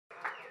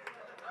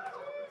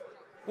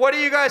What do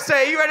you guys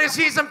say? You ready to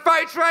see some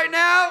fights right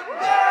now?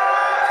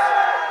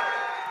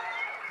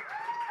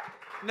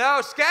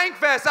 No,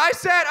 Skankfest. I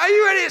said, are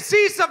you ready to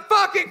see some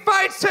fucking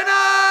fights tonight?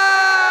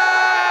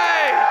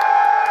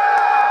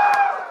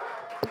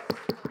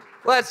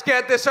 Let's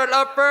get this started.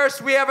 Up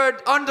first, we have an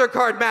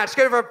undercard match.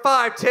 Scheduled for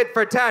 5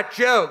 tit-for-tat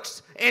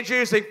jokes.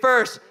 Introducing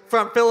first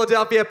from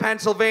Philadelphia,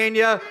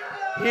 Pennsylvania.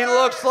 He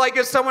looks like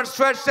it's someone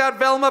stretched out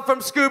Velma from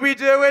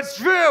Scooby-Doo. It's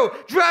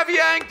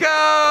Drevyanko!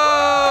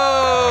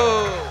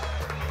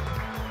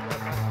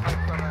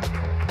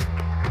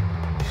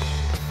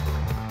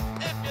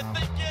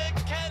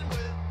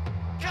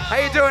 How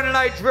you doing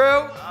tonight,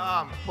 Drew?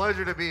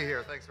 Pleasure to be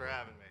here. Thanks for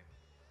having me.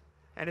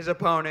 And his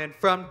opponent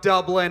from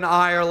Dublin,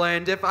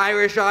 Ireland. If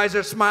Irish eyes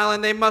are smiling,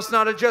 they must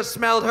not have just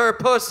smelled her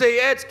pussy.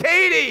 It's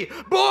Katie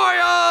Boyle!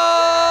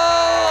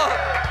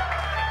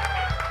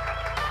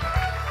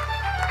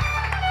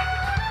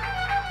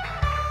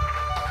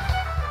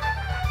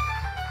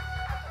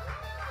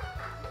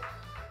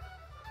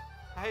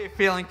 How you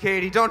feeling,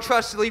 Katie? Don't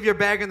trust to leave your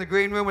bag in the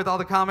green room with all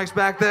the comics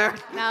back there?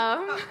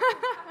 No.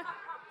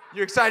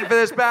 You excited for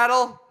this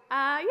battle?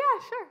 Yeah,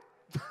 sure.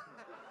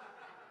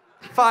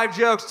 5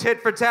 jokes,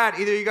 tit for tat.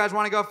 Either of you guys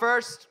want to go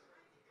first?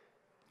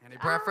 Any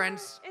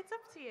preference? It's up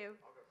to you.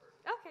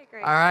 Okay,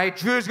 great. All right,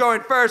 Drew's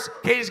going first,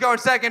 Katie's going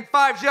second.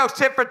 5 jokes,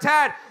 tit for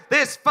tat.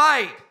 This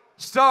fight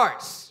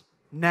starts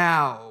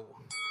now.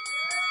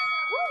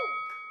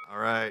 All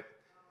right.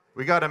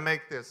 We got to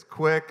make this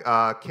quick.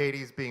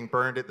 Katie's being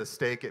burned at the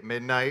stake at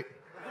midnight.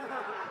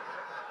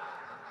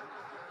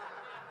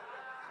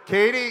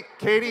 Katie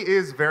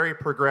is very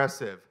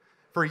progressive.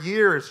 For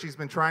years, she's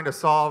been trying to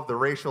solve the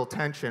racial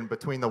tension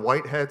between the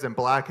whiteheads and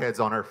blackheads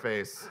on her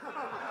face.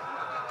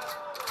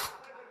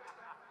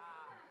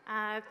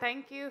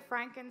 Thank you,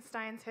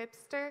 Frankenstein's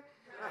hipster.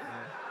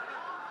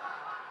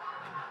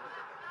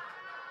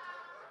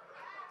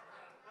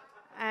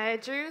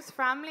 Drew's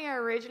family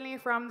are originally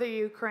from the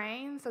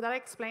Ukraine, so that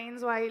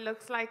explains why he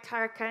looks like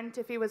Clark Kent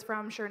if he was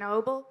from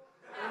Chernobyl.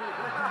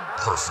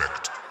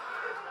 Perfect.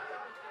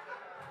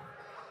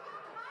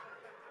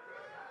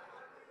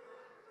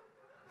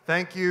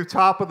 Thank you,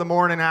 top of the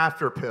morning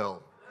after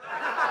pill.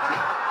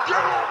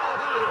 Brutality.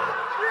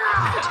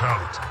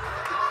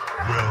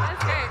 Well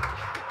That's done.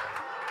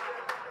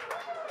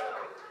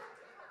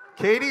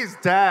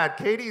 great.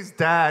 Katie's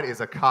dad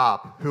is a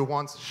cop who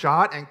once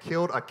shot and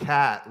killed a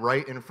cat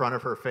right in front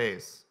of her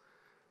face.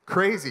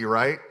 Crazy,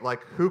 right?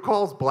 Like, who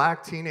calls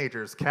black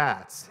teenagers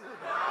cats?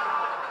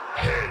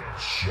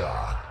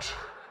 Headshot.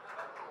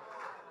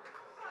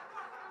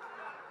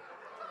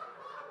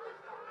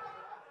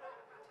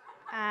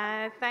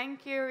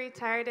 Thank you,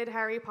 retarded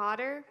Harry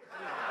Potter.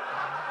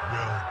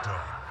 Well done.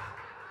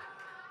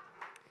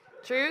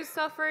 Drew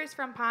suffers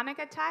from panic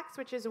attacks,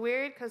 which is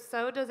weird because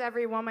so does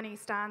every woman he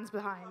stands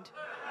behind.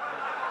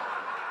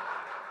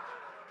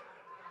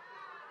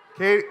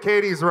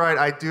 Katie's right,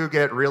 I do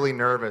get really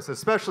nervous,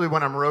 especially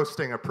when I'm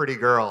roasting a pretty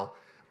girl.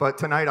 But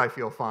tonight I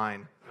feel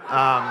fine.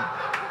 Wow,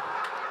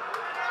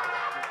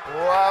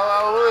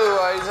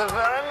 it's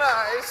very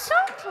nice.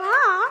 Don't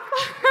clap.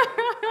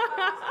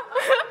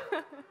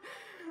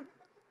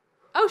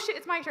 Oh shit,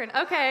 it's my turn.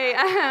 Okay,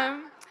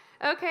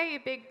 okay, you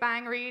Big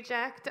Bang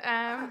reject. His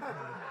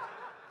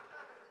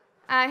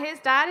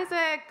dad is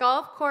a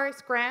golf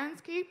course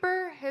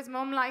groundskeeper. His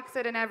mum likes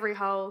it in every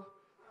hole.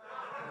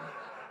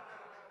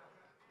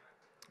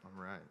 All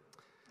right.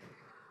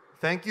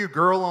 Thank you,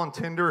 girl on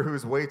Tinder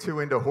who's way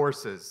too into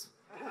horses.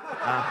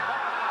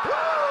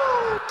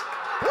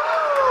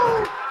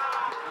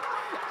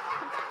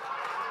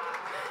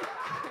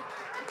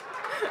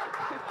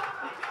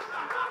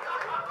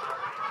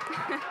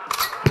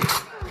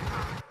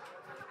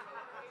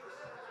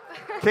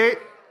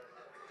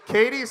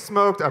 Katie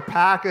smoked a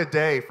pack a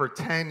day for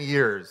 10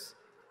 years.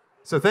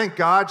 So thank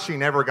God she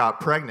never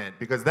got pregnant,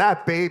 because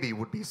that baby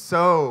would be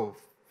so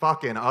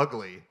fucking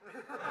ugly.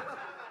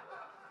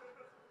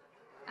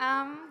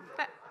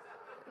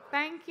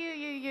 Thank you,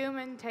 you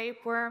human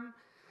tapeworm.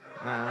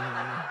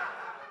 Okay,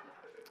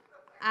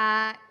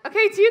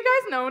 do you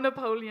guys know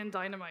Napoleon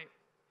Dynamite?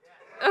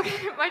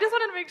 Okay, I just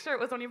wanted to make sure it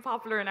was only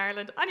popular in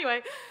Ireland.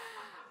 Anyway,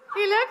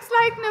 he looks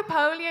like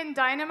Napoleon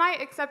Dynamite,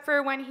 except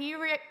for when he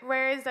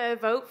wears a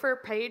Vote for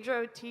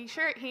Pedro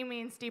t-shirt, he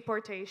means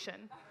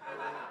deportation.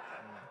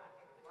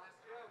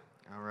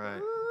 All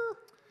right.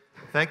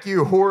 Thank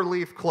you, whore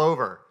leaf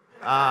clover.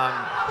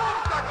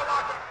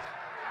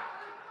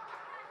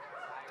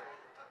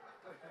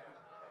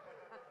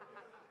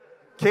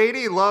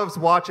 Katie loves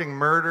watching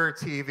murder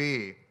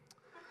TV,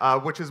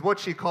 which is what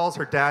she calls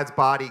her dad's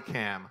body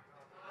cam.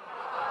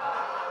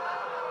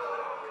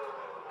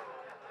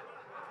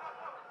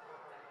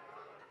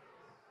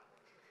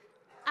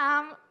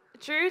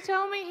 Drew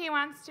told me he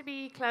wants to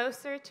be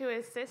closer to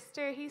his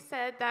sister. He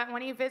said that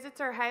when he visits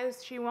her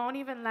house, she won't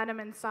even let him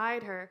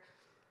inside her.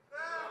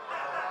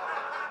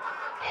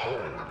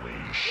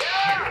 Holy shit.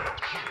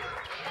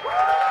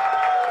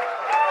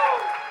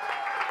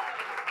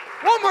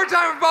 One more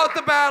time for both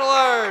the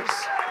battlers.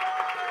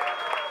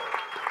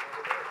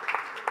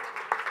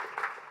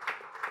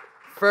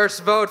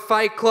 First vote,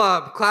 Fight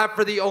Club. Clap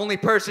for the only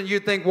person you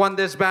think won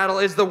this battle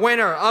is the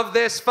winner of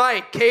this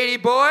fight, Katie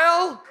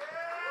Boyle?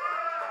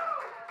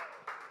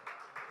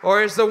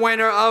 Or is the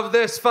winner of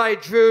this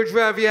fight, Drew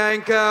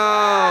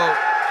Drevyanko?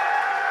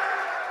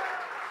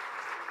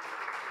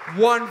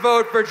 One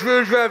vote for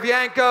Drew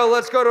Drevyanko.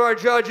 Let's go to our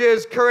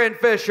judges, Corinne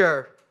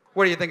Fisher.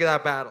 What do you think of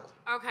that battle?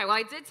 Okay, well,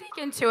 I did take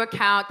into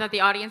account that the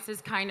audience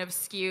is kind of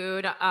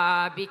skewed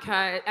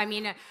because, I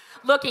mean,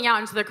 looking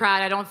out into the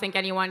crowd, I don't think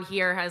anyone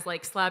here has,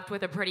 like, slept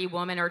with a pretty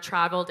woman or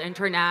traveled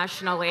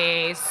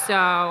internationally.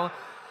 So,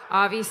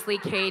 obviously,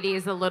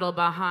 Katie's a little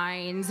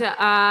behind.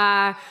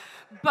 But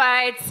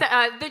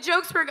the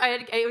jokes were,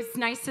 it was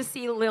nice to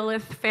see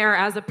Lilith Fair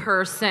as a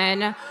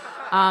person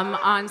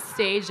on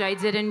stage. I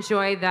did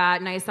enjoy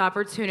that. Nice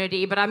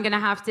opportunity. But I'm going to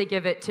have to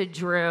give it to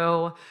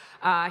Drew.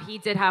 He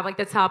did have, like,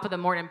 the top of the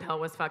morning pill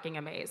was fucking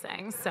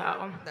amazing,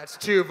 so. That's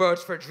 2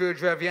 votes for Drew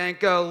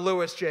Drevyanko.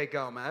 Louis J.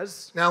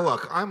 Gomez. Now,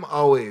 look, I'm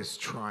always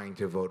trying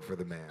to vote for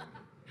the man.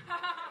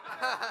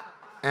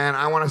 And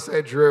I want to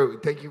say, Drew,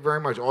 thank you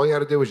very much. All you had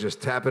to do was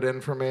just tap it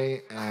in for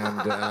me,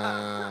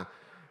 and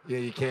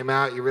you came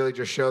out. You really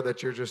just showed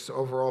that you're just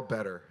overall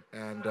better.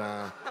 And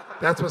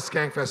that's what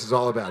Skankfest is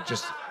all about,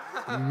 just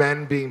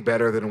men being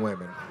better than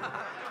women.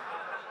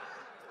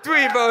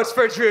 3 votes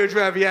for Drew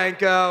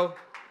Drevyanko.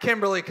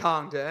 Kimberly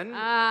Congdon.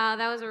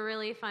 That was a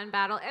really fun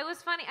battle. It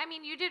was funny. I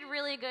mean, you did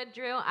really good,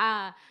 Drew.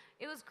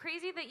 It was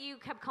crazy that you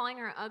kept calling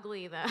her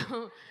ugly,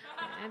 though.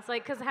 It's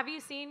like, because have you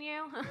seen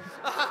you?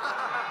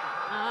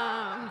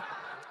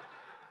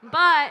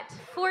 But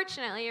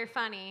fortunately, you're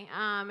funny.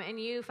 And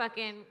you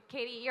fucking,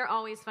 Katie, you're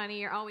always funny.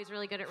 You're always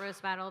really good at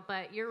roast battle,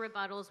 but your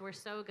rebuttals were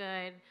so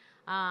good.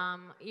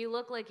 You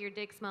look like your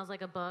dick smells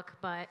like a book,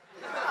 but...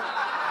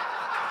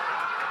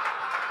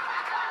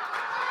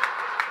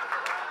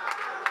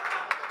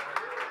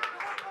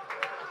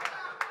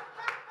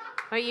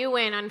 But you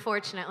win,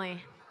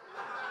 unfortunately.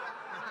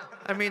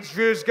 That means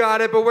Drew's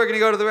got it, but we're going to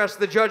go to the rest of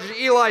the judges.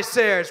 Eli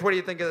Sairs, what do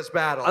you think of this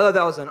battle? I thought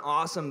that was an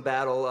awesome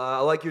battle. I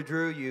like you,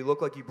 Drew. You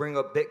look like you bring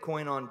up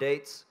Bitcoin on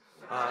dates.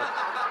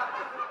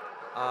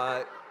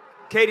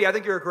 Katie, I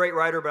think you're a great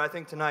writer, but I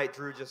think tonight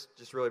Drew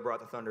just really brought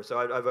the thunder, so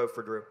I vote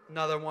for Drew.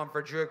 Another one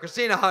for Drew.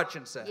 Krystyna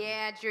Hutchinson.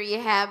 Yeah, Drew, you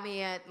had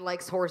me at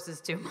likes horses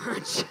too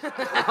much.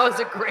 That was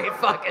a great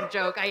fucking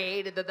joke. I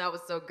hated that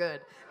was so good.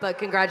 But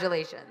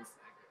congratulations.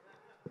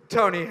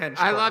 Tony Hinchcliffe.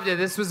 I loved it.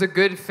 This was a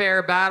good,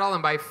 fair battle,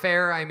 and by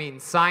fair, I mean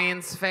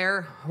science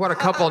fair. What a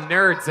couple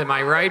nerds, am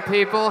I right,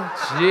 people?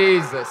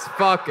 Jesus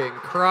fucking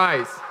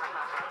Christ.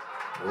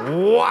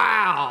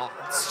 Wow.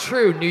 It's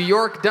true. New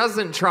York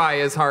doesn't try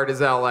as hard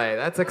as LA.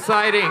 That's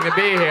exciting to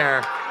be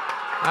here.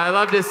 I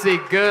love to see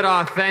good,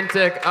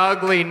 authentic,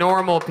 ugly,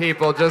 normal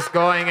people just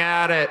going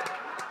at it.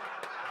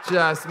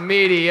 Just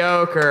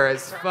mediocre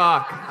as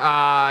fuck.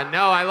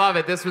 No, I love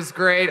it. This was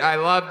great. I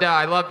loved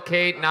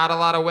Kate. Not a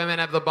lot of women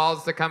have the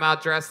balls to come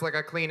out dressed like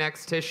a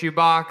Kleenex tissue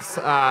box.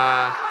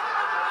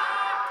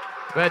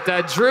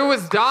 But Drew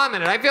was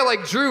dominant. I feel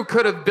like Drew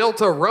could have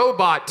built a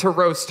robot to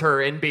roast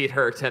her and beat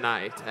her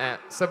tonight.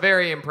 So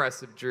very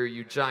impressive, Drew,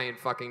 you giant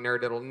fucking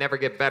nerd. It'll never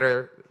get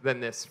better than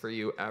this for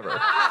you ever.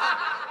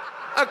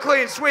 A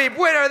clean sweep.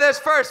 Winner of this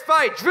first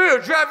fight, Drew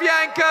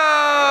Drevyanko!